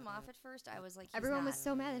they killed him off at first, I was like, he's everyone not. was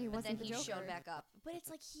so mad that he But then wasn't the he Joker. showed back up. But it's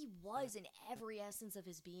like he was in every essence of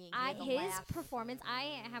his being. He I had the his laugh. performance.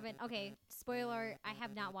 I haven't. Okay, spoiler. I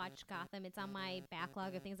have not watched Gotham. It's on my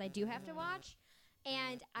backlog of things I do have to watch,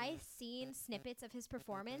 and I've seen snippets of his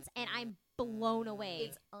performance, and I'm blown away.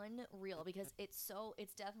 It's unreal because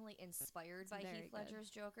it's definitely inspired by very Heath good. Ledger's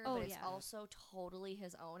Joker, Oh, but it's yeah. also totally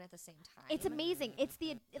his own at the same time. It's amazing. It's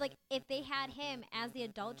the like if they had him as the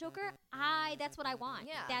adult Joker, that's what I want.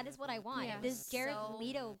 Yeah. That is what I want. Yeah. This Jared So-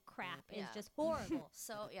 Leto crap is Yeah. just horrible.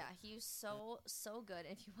 So yeah, he's so good.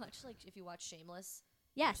 If you watch Shameless,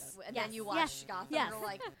 Yes. and yes, then you watch yes, Gotham, yes. you're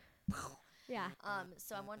like, Yeah.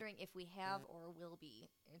 So I'm wondering if we have or will be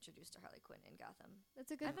introduced to Harley Quinn in Gotham.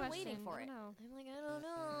 That's a good I've been question. waiting for I it. don't know. I'm like, I don't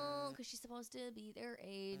know, because she's supposed to be their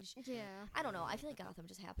age. Yeah. I don't know. I feel like Gotham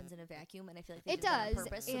just happens in a vacuum, and I feel like they It did that on does,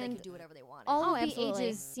 purpose so they and could do whatever they wanted. All Oh, of the absolutely.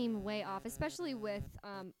 ages seem way off, especially with,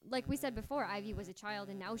 like we said before, Ivy was a child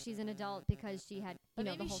and now she's an adult because she had, but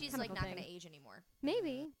the maybe whole she's like chemical not thing. going to age anymore.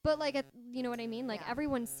 Maybe, but like, you know what I mean? Like Yeah.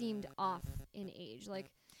 everyone seemed off in age.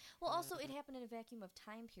 Like, Well, also it happened in a vacuum of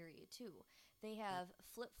time period too. They have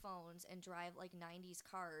flip phones and drive like 90s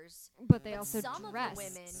cars. but they But also some dress of the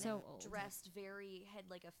women so old. dressed had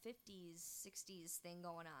like a 50s, 60s thing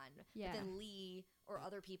going on. Yeah. But then Lee or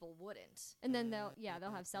other people wouldn't. And then they'll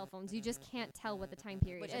have cell phones. You just can't tell what the time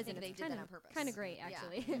period Which is. I think and they it's did kind that of on purpose. Kind of great, Yeah.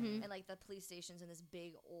 actually. Mhm. And like the police station's in this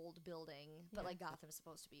big old building, but Yeah. like Gotham's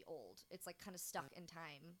supposed to be old. It's like kind of stuck in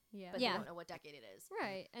time, Yeah. but Yeah. they don't know what decade it is.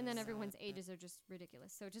 Right. And then So- everyone's ages are just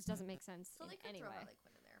ridiculous. So it just doesn't make sense So in they could any throw way. Harley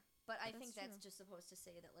Quinn in there. But I think That's that's true. just supposed to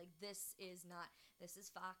say that like this is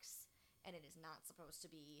Fox, and it is not supposed to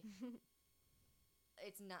be.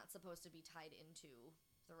 It's not supposed to be tied into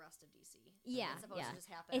the rest of DC. Yeah, It's supposed yeah. to just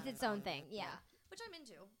happen. It's on its own own. thing, yeah. Which I'm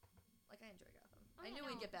into. Like, I enjoy Gotham. Oh, I yeah, knew no.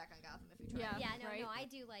 we'd get back on Gotham if we tried. Yeah. Yeah, no, right? no, I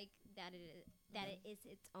do like that it is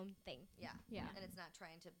its own thing. Yeah. Yeah. And it's not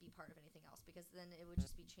trying to be part of anything else, because then it would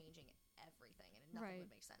just be changing everything, and nothing Right.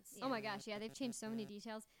 would make sense. Oh my gosh, yeah, they've changed so many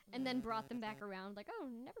details and then brought them back around. Like, oh,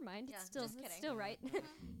 never mind, Yeah, it's still just kidding. right.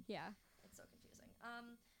 Yeah. It's so confusing.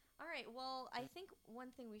 All right. Well, I think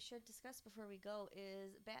one thing we should discuss before we go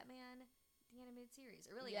is Batman the animated series,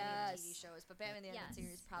 or really any of the TV Yes. shows, but Batman the animated Yes.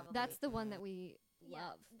 series probably. That's the one that we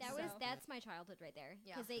Yeah, love. that's my childhood right there.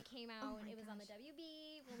 Yeah. Because they came out, my it was on the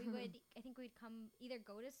WB when we would, I think we'd either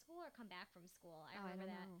go to school or come back from school. I remember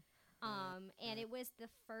that. Know. And it was the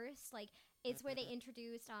first, like, it's where they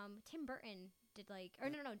introduced, Tim Burton did, like, or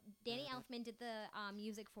no, Danny Elfman did the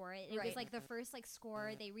music for it. It Right. was, like, the first, like,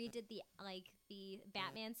 score. They redid the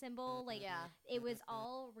Batman symbol. Like, Yeah. it was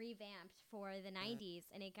all revamped for the 90s,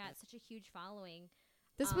 and it got such a huge following.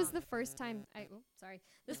 This was the first time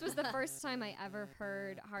This was the first time I ever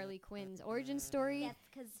heard Harley Quinn's origin story. That's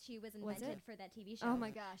because she was Was invented it? for that TV show. Oh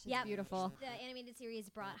my gosh, it's Yep. beautiful. The animated series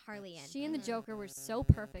brought Harley in. She and the Joker were so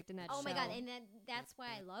perfect in that show. Oh my god, and that's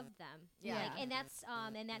why I loved them. Yeah. Like, and that's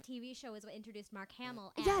and that TV show is what introduced Mark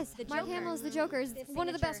Hamill as Yes, the Mark Joker. Hamill is the Joker. Is The one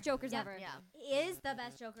of the best signature. Jokers Yep. ever. Yeah. Is the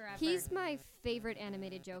best Joker ever. He's my favorite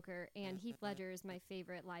animated Joker, and Heath Ledger is my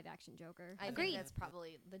favorite live-action Joker. I Agreed. think that's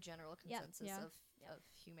probably the general consensus Yeah. of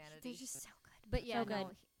humanity. They're just so good. But yeah, So good.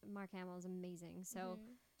 no, Mark Hamill is amazing. So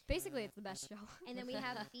Mhm. basically, it's the best show. And then we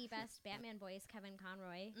have the best Batman voice, Kevin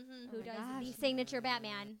Conroy, Mm-hmm. who my does gosh. the signature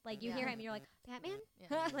Batman. Like, you Yeah. hear him, you're like, Batman?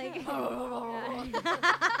 Yeah. Like,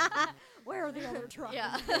 Where are the other trucks?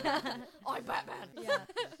 Yeah. I'm Batman. Yeah.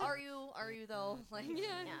 Are you though? Like,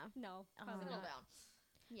 Yeah. Yeah. No, Uh, probably settle not. down.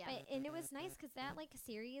 Yeah. But, and it was nice because that, like,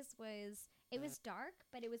 series it was dark,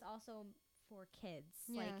 but it was also for kids,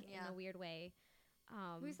 like, Yeah. in a weird way.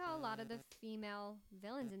 We saw a lot of the female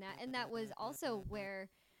villains in that, and that was also where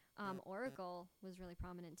Oracle was really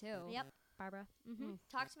prominent too. Yep. Barbara. Mm-hmm.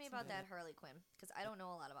 Talk to me about good. that Harley Quinn, because I don't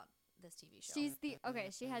know a lot about this TV show. She's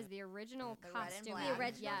she has the original The red and costume. black. The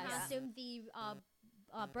original Yes. costume, the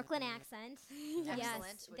Brooklyn accent. excellent,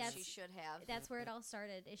 Yes, which that's she should have. that's where it all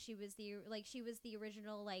started. Is she was the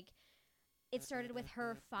original, like, it started with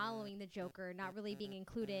her following the Joker, not really being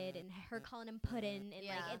included, and her calling him Puddin', and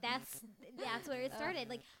Yeah. like that's where it started.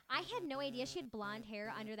 Like, I had no idea she had blonde hair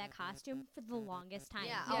under that costume for the longest time.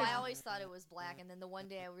 Yeah. Oh, I always thought it was black, and then the one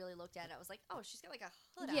day I really looked at it, I was like, oh, she's got like a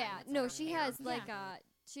hood on. Yeah, That's no, like her she hair. has like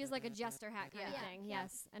she has like a jester hat kind of Yeah. thing. Yeah.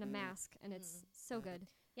 Yes, and a mask, and it's so good.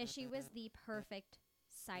 Yeah, she was the perfect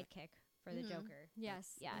sidekick for the Mhm. Joker.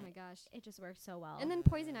 Yes. Yeah. Oh my gosh. It just worked so well. And then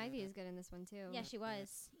Poison Ivy is good in this one too. yeah, she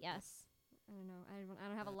was. Yes. I don't know. I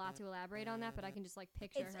don't have a lot to elaborate on that, but I can just like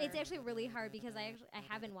picture It's her. actually really hard because I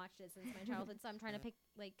haven't watched it since my childhood, so I'm trying to pick,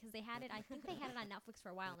 like, because they had it. I think they had it on Netflix for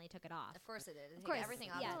a while and they took it off. Of course it did. They Of take course,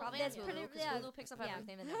 everything off. yeah. It's probably That's on pretty- Hulu, because yeah. Hulu picks up Yeah.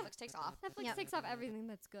 everything that Netflix takes off. Netflix Yep. takes off everything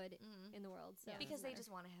that's good Mhm. in the world. So Yeah. it Because doesn't they matter. just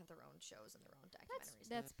want to have their own shows and their own documentaries.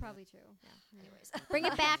 That's probably true. Anyways. Bring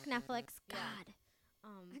it back, Netflix. Yeah. God.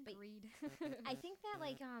 But Agreed. I think that,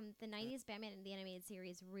 like, the 90s Batman and the animated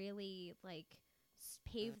series really, like,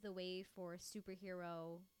 paved the way for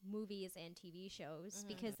superhero movies and TV shows, Mhm.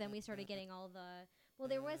 because then we started getting all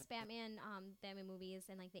there was Batman movies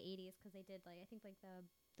in, like, the 80s, because they did, like, I think, like,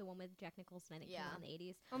 the one with Jack Nicholson, I think, came Yeah. out in the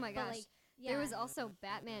 80s. Oh my But, gosh. like, yeah, There was also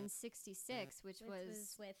Batman 66, which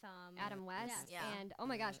was with Adam West, yes. Yeah. and oh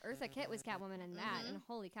my gosh, Eartha Kitt was Catwoman in that, Mhm. and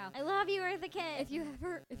holy cow! I love you, Eartha Kitt. If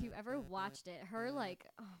you ever watched it, her like,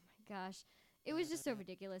 oh my gosh, it was just so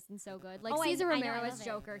ridiculous and so good. Like Oh, Cesar I know, I Romero love as it.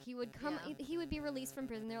 Joker, he would come, Yeah. he would be released from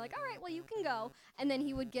prison. They're like, all right, well you can go, and then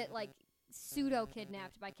he would get like pseudo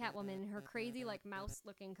kidnapped by Catwoman in her crazy like mouse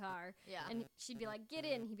looking car, Yeah. and she'd be like, get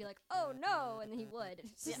in. He'd be like, oh no, and then he would.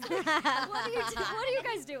 It's just Yeah. like, what are you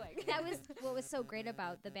guys doing? That was what was so great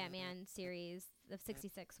about the Batman series of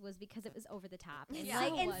 '66 was because it was over the top and Yeah. like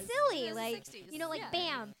So and was. silly, It was the like 60s. you know, like Yeah.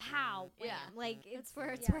 bam, pow, wham. Yeah. Like It's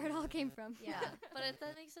where yeah. where it all came from. Yeah. But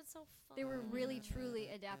that makes it so fun. They were really truly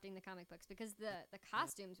adapting the comic books because the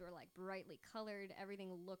costumes were like brightly colored.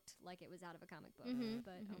 Everything looked like it was out of a comic book. Mhm,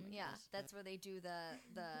 But oh my Yeah, gosh. that's where they do the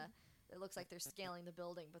it looks like they're scaling the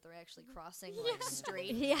building, but they're actually crossing like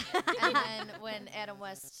straight. Yeah. And then when Adam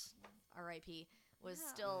West, R.I.P., was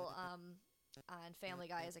still on Family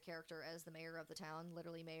Guy as a character as the mayor of the town,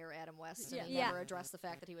 literally Mayor Adam West, and he Yeah. never addressed the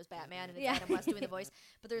fact that he was Batman, and it's Yeah. Adam West doing the voice.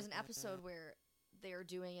 But there's an episode where they're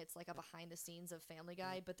doing, it's like a behind the scenes of Family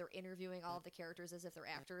Guy, but they're interviewing all of the characters as if they're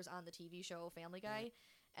actors on the TV show Family Guy,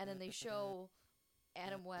 and then they show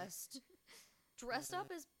Adam West dressed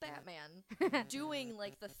up as Batman, doing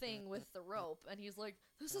like the thing with the rope, and he's like,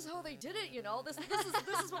 "This is how they did it, you know. This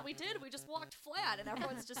is what we did. We just walked flat," and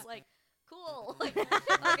everyone's just like, "Cool, like,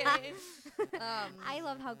 okay." I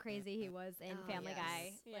love how crazy he was in Family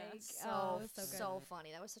Guy. Yeah. Like, So so good. so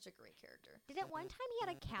funny. That was such a great character. Did at one time he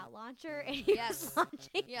had a cat launcher and he Yes. was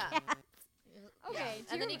launching Yeah. cats? Okay, Yeah. do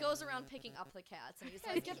And then you he goes around picking up the cats, and he's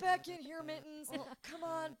like, "Get back in here, Mittens! Come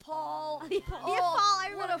on, Paul! Yeah, Paul, I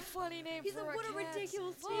what remember. a funny name He's for like, a what a cat."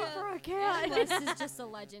 ridiculous name Yeah. for a cat. West is just a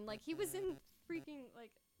legend. Like, he was in freaking,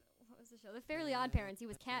 like, what was the show? The Fairly Odd Parents. He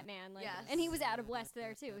was Catman. Like, Yes. and he was Adam West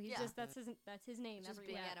there, too. He's Yeah. just, that's his name. Just being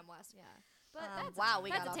everywhere. Adam West. Yeah. But that's Wow, we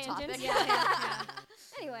that's got a off tangent. topic. Yeah.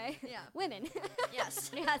 Anyway, Yeah. women.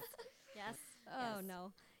 Yes. Yes. Yes. Oh, Yes.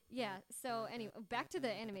 no. Yeah, so anyway, back to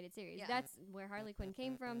the animated series. Yeah. That's where Harley Quinn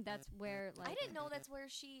came from. That's where, like... I didn't know that's where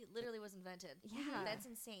she literally was invented. Yeah. That's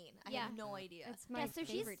insane. I Yeah. had no idea. It's my Yeah, so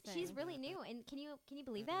favorite she's thing. really new, and can you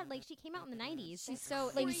believe that? Like, she came out in the 90s. She's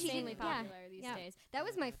so like, she insanely didn't- yeah, popular these yeah. days. That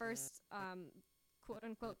was my first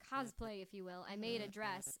quote-unquote cosplay, if you will. I made a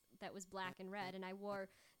dress that was black and red, and I wore...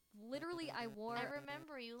 Literally, I wore... I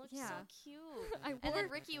remember you looked Yeah. so cute. I And wore... then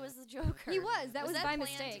Ricky was the Joker. He was. That was that by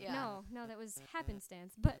planned? mistake. Yeah. No, that was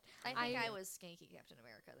happenstance. But I think I- I was Skanky Captain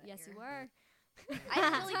America that yes, year. you were. I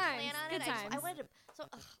didn't really Times, plan on good it. I times. wanted to. So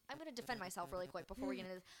I'm going to defend myself really quick before we get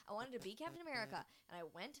into this. I wanted to be Captain America, and I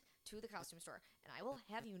went to the costume store. And I will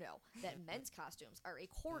have you know that men's costumes are a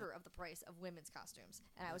quarter of the price of women's costumes.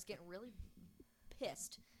 And I was getting really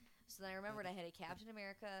pissed. So then I remembered I had a Captain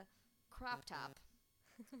America crop top.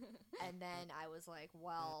 And then I was like,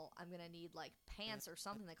 well, I'm going to need like pants or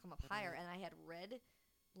something that come up higher. And I had red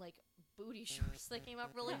like booty shorts that came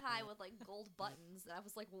up really high with like gold buttons. And I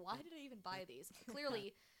was like, why did I even buy these?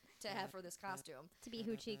 Clearly to have for this costume To be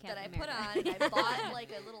Hoochie that Captain I put America. on. And I bought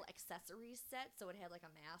like a little accessories set, so it had like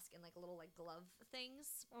a mask and like little like glove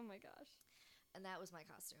things. Oh my gosh. And that was my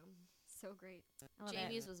costume. So great. I love it.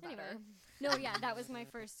 Jamie's was better. Anyway. No, yeah, that was my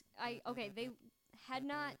first... they had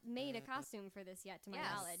not made a costume for this yet, to my Yes.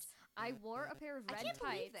 knowledge. I wore a pair of red I can't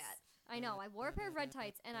tights. believe that. I know. I wore a pair of red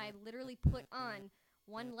tights, and I literally put on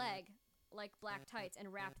one leg, like black tights,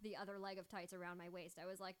 and wrapped the other leg of tights around my waist. I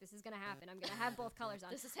was like, this is going to happen. I'm going to have both colors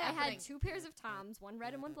on. This is I happening. had 2 pairs of Toms, one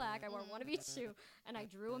red and one black. I wore one of each shoe, and I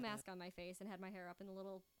drew a mask on my face and had my hair up in the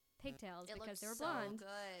little pigtails It because looked they were so blonde.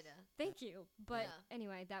 good. Thank you. But Yeah.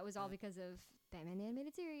 anyway, that was all because of Batman the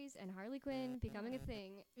Animated Series and Harley Quinn becoming a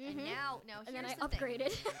thing. And now And then here's I the thing.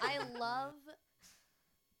 upgraded. I love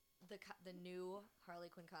the new Harley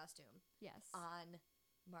Quinn costume Yes. on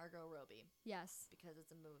Margot Robbie Yes. because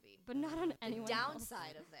it's a movie. But not on The anyone else.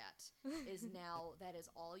 downside of that is now that is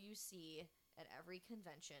all you see at every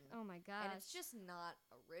convention. Oh my gosh. And it's just not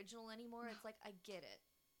original anymore. It's like, I get it.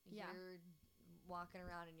 Yeah. You're walking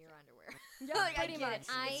around in your underwear. Yeah, like, I pretty get much.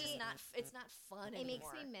 it. It's just not. It's not fun It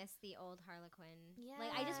anymore. makes me miss the old Harlequin. Like,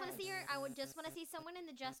 I just want to see her. I would just want to see someone in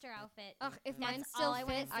the Jester outfit. Ugh, if That's mine still all I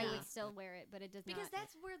wanna fit, I see. would still wear it, but it does because not.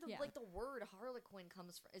 that's where the Yeah. like the word Harlequin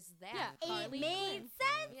comes from. Is that? Yeah, It Harley made Quinn.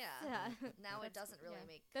 sense. Yeah. Yeah. Now it That's- doesn't really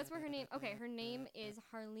yeah. make. That's where her name. Okay, her name is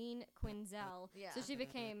Harleen Quinzel. Yeah. So she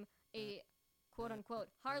became a quote unquote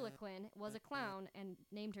Harlequin, was a clown, and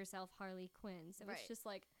named herself Harley Quinn. So Right. it's just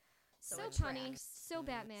like So so it punny, tracks. so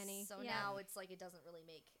Batman-y. So yeah. now it's like it doesn't really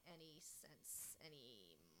make any sense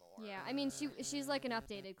anymore. Yeah, I mean she's like an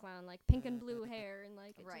updated clown, like pink and blue hair and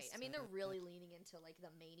like it Right. just- I mean, they're really leaning into like the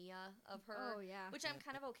mania of her, Oh yeah. which I'm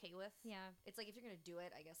kind of okay with. Yeah. It's like if you're gonna do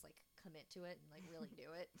it, I guess like commit to it and like really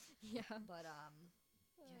do it. Yeah. But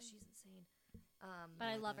yeah, she's insane. But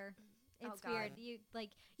I love her. Oh, It's weird. God. You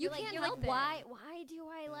like You you're can't like, help it. why do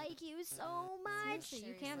I like you so much? Seriously,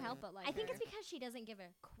 you can't Seriously. help but like I think her. it's because she doesn't give a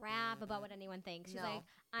crap about what anyone thinks. She's No. like,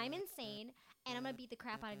 I'm insane, and I'm gonna beat the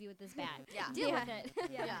crap out of you with this bat. Yeah. Deal Yeah. with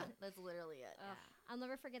it. Yeah, that's literally it. Ugh. I'll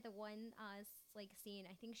never forget the one like scene.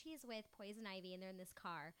 I think she's with Poison Ivy, and they're in this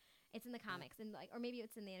car. It's in the comics, and like, or maybe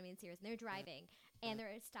it's in the animated series. And they're driving, and they're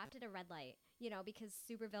stopped at a red light. You know, because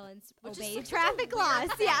supervillains Which is obey such a traffic weird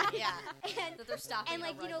laws. thing. Yeah, Yeah. and That they're stopping. and at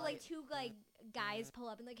a like you red know, like light. two like guys pull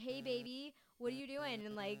up and like, hey baby, what are you doing?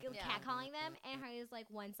 And like Yeah. catcalling them. And Harley's like,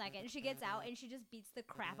 1 second. And she gets out and she just beats the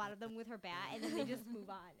crap out of them with her bat, and then they just move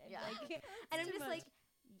on. And, Yeah. like, and I'm too just much. like,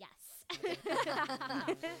 yes.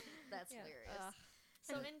 That's Yeah. hilarious. Ugh.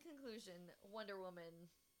 So in conclusion, Wonder Woman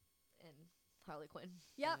and Harley Quinn.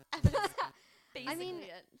 Yep. Basically I mean,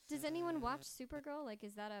 it. does anyone watch Supergirl? Like,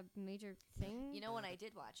 is that a major thing? You know when I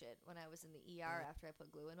did watch it, when I was in the ER after I put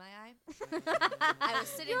glue in my eye? I was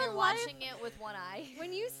sitting there watching it with one eye.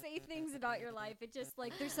 When you say things about your life, it just,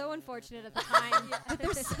 like, they're so unfortunate at the time, but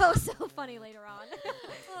they're so funny later on.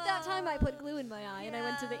 That time I put glue in my eye and I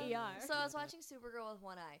went to the ER. So I was watching Supergirl with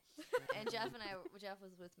one eye, and Jeff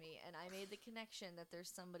was with me, and I made the connection that there's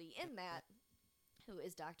somebody in that who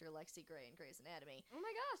is Dr. Lexi Gray in Grey's Anatomy. Oh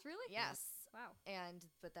my gosh, really? Yes. Wow.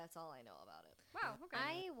 But that's all I know about it. Wow,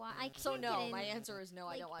 okay. I can't So get no, in, my answer is no. I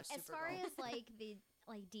like, don't watch Supergirl. as far as like the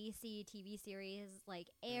DC TV series like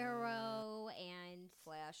Arrow and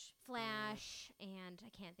Flash, and I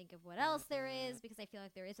can't think of what else there is because I feel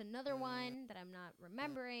like there is another one that I'm not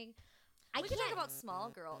remembering. We can talk about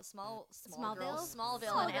Smallville,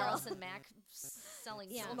 Smallville. and Allison Mack selling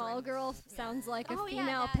children. Small Girl sounds like a Oh, yeah,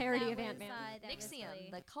 female that parody of was, Ant-Man. that was Nixium, really-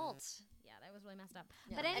 the cult. yeah, that was really messed up.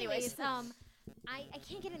 Yeah. But anyways, I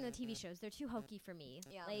can't get into the TV shows. They're too hokey for me.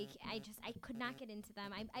 Yeah. Like I could not get into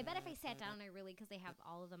them. I bet if I sat down, because they have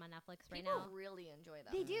all of them on Netflix right People now. really enjoy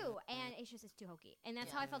them. They do, and it's too hokey. And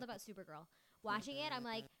that's how I felt about Supergirl. Watching it, I'm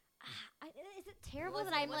like, is it terrible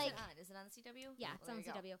that I'm like? Is it on the CW? Yeah, it's Well, on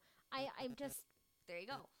there you go. CW. I'm just. There you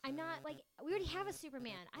go. I'm not like we already have a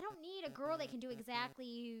Superman. I don't need a girl that can do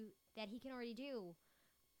exactly that he can already do.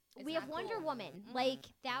 It's we not have Wonder cool. Woman. Mhm. Like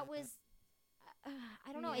that was.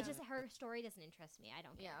 I don't know. It's Yeah. just her story doesn't interest me. I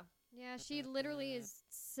don't care. Yeah. Yeah, she literally is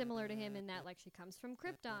similar to him in that, like, she comes from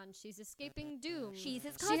Krypton. She's escaping Doom. She's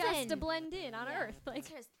his She has to cousin. blend in on Yeah. Earth. Like,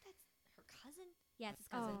 That's her cousin? Yeah, it's his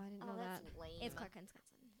cousin. oh, I didn't know that's that. lame. It's Clark Kent's cousin.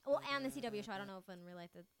 Well, and the CW show. I don't know if in real life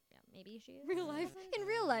that. Yeah, maybe she is. Real life. cousin? In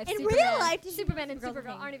real life. In Superman, real life, did you Superman know and Supergirl's a Supergirl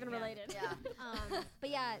thing? aren't even Yeah. related. Yeah. But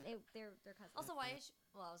yeah, they're cousins. Also, why is she,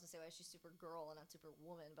 well, I was going to say, why is she Supergirl and not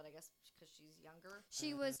Superwoman, but I guess because she's younger.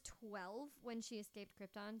 She was 12 when she escaped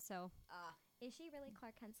Krypton, so Is she really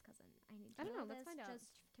Clark Kent's cousin? I need to I don't know, this let's find out.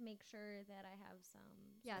 just to make sure that I have some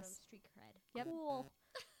sort Yes. of street cred. Yep. Cool.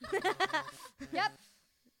 Yep.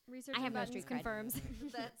 Research I have no buttons street cred. confirms.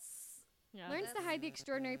 That's... Learns to That's- hide the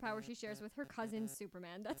extraordinary power she shares with her cousin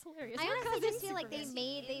Superman. That's hilarious. I Her honestly cousin just feel like they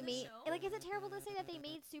Superman. in the show? like, is it terrible to say that they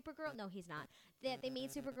made Supergirl? No, he's not. That they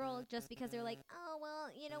made Supergirl just because they're like, oh, well,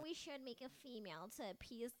 we should make a female to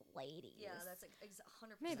appease ladies. Yeah, that's like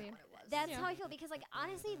 100% Maybe. what it was. That's Yeah. how I feel because, like,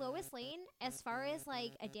 honestly, Lois Lane, as far as,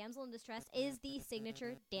 like, a damsel in distress, is the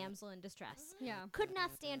signature damsel in distress. Yeah. Could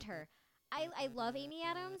not stand her. I love Amy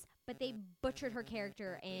Adams, but they butchered her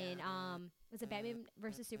character in, was it Batman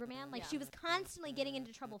versus Superman? Like, Yeah. she was constantly getting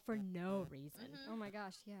into trouble for no reason. Mhm. Oh my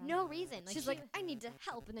gosh, yeah. No reason. Like, She's she like, I need to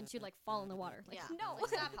help, and then she'd like fall in the water. Like, Yeah. no. Like,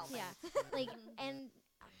 stop helping. yeah. Like, and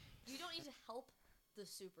You don't need to help the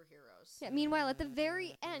superheroes. Yeah. Meanwhile, at the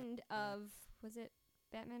very end of was it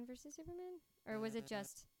Batman versus Superman, or was it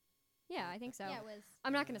just? Yeah, I think so. yeah, it was.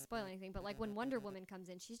 I'm not gonna spoil anything, but like when Wonder Woman comes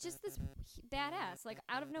in, she's just this badass, like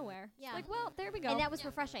out of nowhere. She's Yeah. like, well, there we go. And that was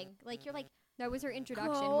refreshing. Like, you're like, That was her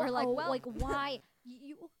introduction. Go- We're like, oh, well, like why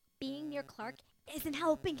you being near Clark isn't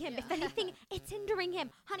helping him. If Yeah. anything, it's hindering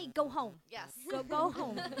him. Honey, go home. Yes. Go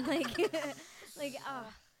home. like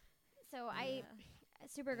so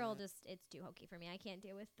Supergirl it's too hokey for me. I can't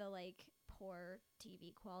deal with the like poor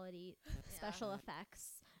TV quality special effects.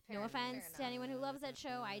 No Fair offense to enough. anyone who loves that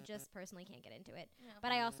show. I just personally can't get into it. Yeah.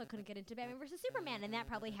 But I also couldn't get into Batman versus Superman, and that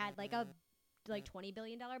probably had like a $20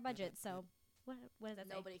 billion budget. So what does that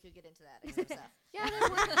say? Nobody could get into that except Seth. yeah, there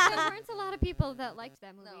weren't a lot of people that liked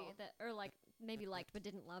that movie, No. that or like maybe liked but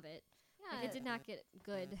didn't love it. Yeah, Like, it did not get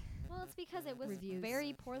good. well, it's because it was Reviews.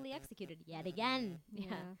 very poorly executed yet again.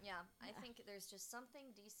 Yeah. Yeah, I think there's just something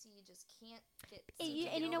DC just can't get. And seem you, to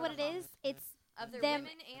and get you know over what the it hump is? It's of their them-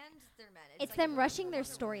 women and their men. it's like them Wonder rushing their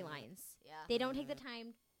Woman. storylines. Yeah. They don't take the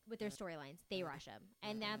time with their storylines. They rush them,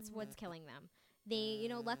 and that's what's killing them. They,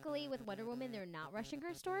 luckily with Wonder Woman, they're not rushing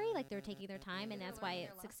her story. Like, they're taking their time, and Maybe that's they're why learning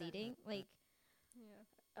it's their lesson. succeeding. Like,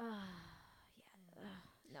 Yeah.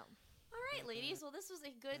 no. All right, ladies. Well, this was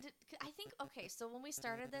a good. I think. Okay, so when we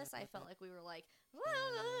started this, I felt like we were like,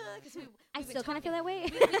 because I still kind of feel that way.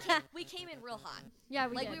 we came in real hot. Yeah,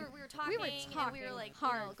 we Like did. we were talking, and we talking were like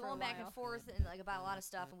hard for a going back while. and forth and like about a lot of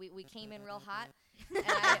stuff, and we came in real hot. And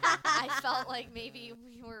I felt like maybe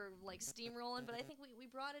we were like steamrolling, but I think we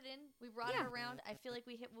brought it in. We brought it Yeah. around. I feel like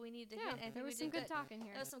we hit what we needed to Yeah, hit. I think there we was some did good talking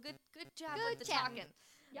here. That was some good job Good with the chatting. talking.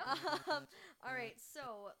 Yep. All right,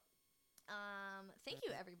 so thank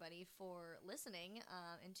you everybody for listening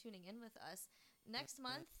and tuning in with us. Next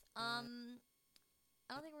month,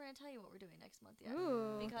 I don't think we're gonna tell you what we're doing next month yet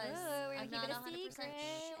Ooh. because Ooh, we're I'm gonna not keep it a 100% secret.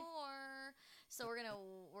 sure. So we're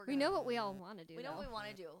We know what we all want to do. We know though. what we want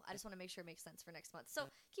to do. I just want to make sure it makes sense for next month. So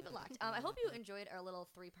keep it locked. I hope you enjoyed our little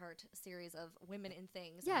 3-part series of women in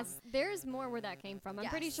things. Yes, there's more where that came from. I'm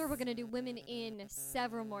pretty sure we're gonna do women in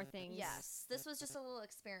several more things. Yes, this was just a little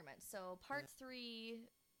experiment. So part 3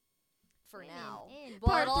 for Women now. in.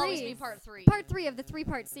 Well, Part it'll always three. be part 3. Part 3 of the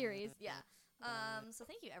 3-part series. Yeah. So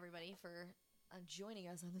thank you everybody for joining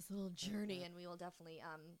us on this little journey, and we will definitely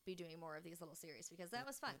be doing more of these little series because that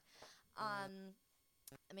was fun.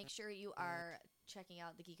 Make sure you are checking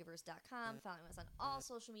out thegeekiverse.com, following us on all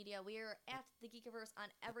social media. We are at the Geekiverse on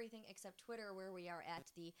everything except Twitter, where we are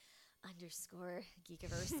at the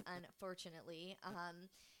 _Geekiverse. Unfortunately,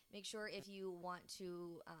 make sure if you want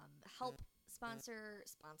to help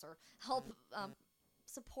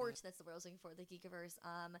support, that's the word I was looking for, the Geekiverse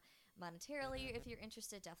monetarily. If you're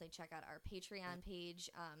interested, definitely check out our Patreon page.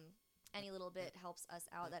 Any little bit helps us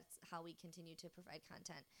out. That's how we continue to provide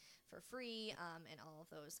content for free and all of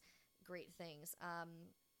those great things.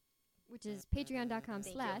 Which is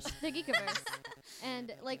patreon.com/thegeekiverse.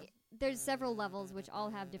 And like there's several levels which all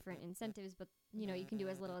have different incentives, but you know, you can do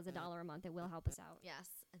as little as $1 a month. It will help us out. Yes,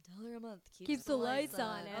 $1 a month Keeps the lights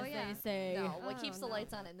on, Oh as yeah. they say. No, what Oh, keeps the no.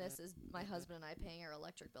 lights on in this is my husband and I paying our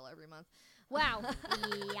electric bill every month. Wow.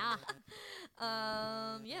 Yeah.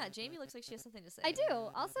 Yeah, Jamie looks like she has something to say. I do.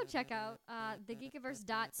 Also check out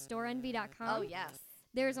thegeekiverse.storenvy.com. Oh yes.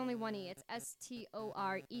 There's only one E. It's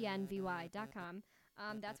STORENVY.com.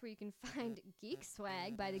 That's where you can find Geek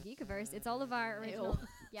Swag by the Geekiverse. It's all of our original.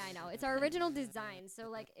 Yeah, I know. It's our original design. So,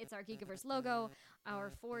 like, it's our Geekiverse logo,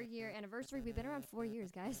 our 4-year anniversary. We've been around 4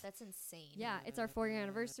 years, guys. That's insane. Yeah, it's our 4-year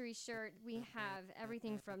anniversary shirt. We have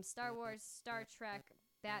everything from Star Wars, Star Trek,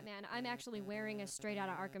 Batman. I'm actually wearing a Straight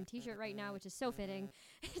Outta Arkham t-shirt right now, which is so fitting.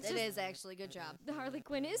 It is actually. Good job. The Harley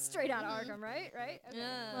Quinn is Straight Outta Arkham, right? Right? Okay.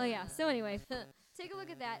 Yeah. Well, yeah. So anyway, take a look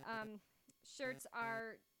at that. Shirts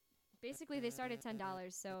are basically they start at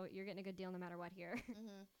 $10, so you're getting a good deal no matter what here.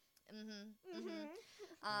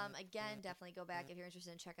 Again, definitely go back if you're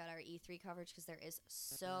interested and check out our E3 coverage because there is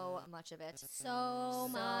so much of it. So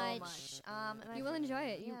much. You will enjoy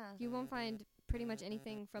it. Yeah. You won't find pretty much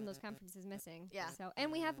anything from those conferences missing. Yeah. So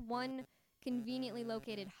and we have one conveniently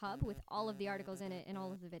located hub with all of the articles in it and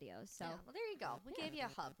all of the videos. So Yeah, well, there you go. We gave you a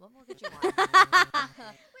hub. What more could you want? We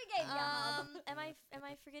gave you a hub. Am I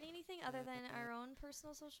forgetting anything other than our own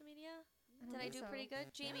personal social media? Did I think do so. pretty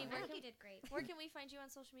good, Jamie? I Where think can, you did great. where can we find you on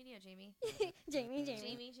social media, Jamie? Jamie.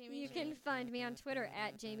 Jamie. You can find me on Twitter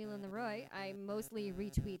at JamieLynn_LeRoy. I mostly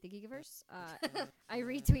retweet the Geekiverse. I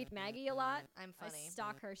retweet Maggie a lot. I'm I funny.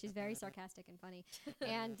 stalk her. She's very sarcastic and funny.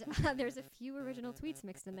 And there's a few original tweets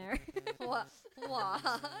mixed in there. What?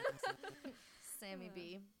 Sammy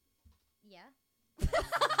B. Yeah.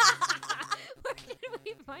 Where can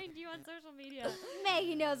we find you on social media?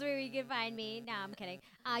 Maggie knows where you can find me. No, I'm kidding.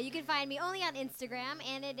 You can find me only on Instagram,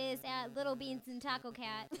 and it is at Little Beans and Taco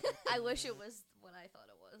Cat. I wish it was what I thought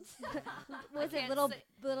it was. Was it can't little say-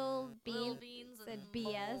 little Little beans beans and and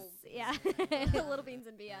BS? mold. Yeah. Little Beans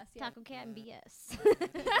and BS. Yeah. Taco Cat and BS.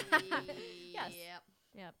 Yes. Yep.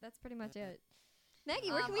 Yeah, that's pretty much it.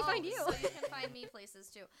 Maggie, where can we find you? So you can find me places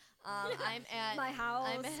too. I'm at My house,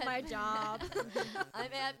 I'm at- my job.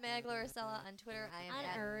 I'm at Maggie Lauricella on Twitter. I am On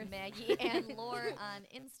at Earth. Maggie and Lore on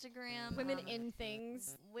Instagram. Women in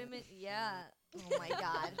things. Women, yeah. Oh my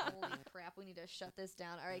God. Holy crap. We need to shut this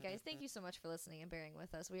down. All right, guys. Thank you so much for listening and bearing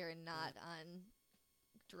with us. We are not on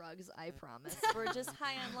drugs, I promise. We're just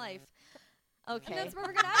high on life. Okay. And that's where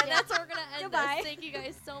we're gonna And that's where we're going to end Goodbye. this. Thank you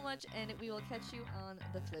guys so much, and we will catch you on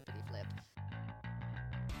the flippity flip.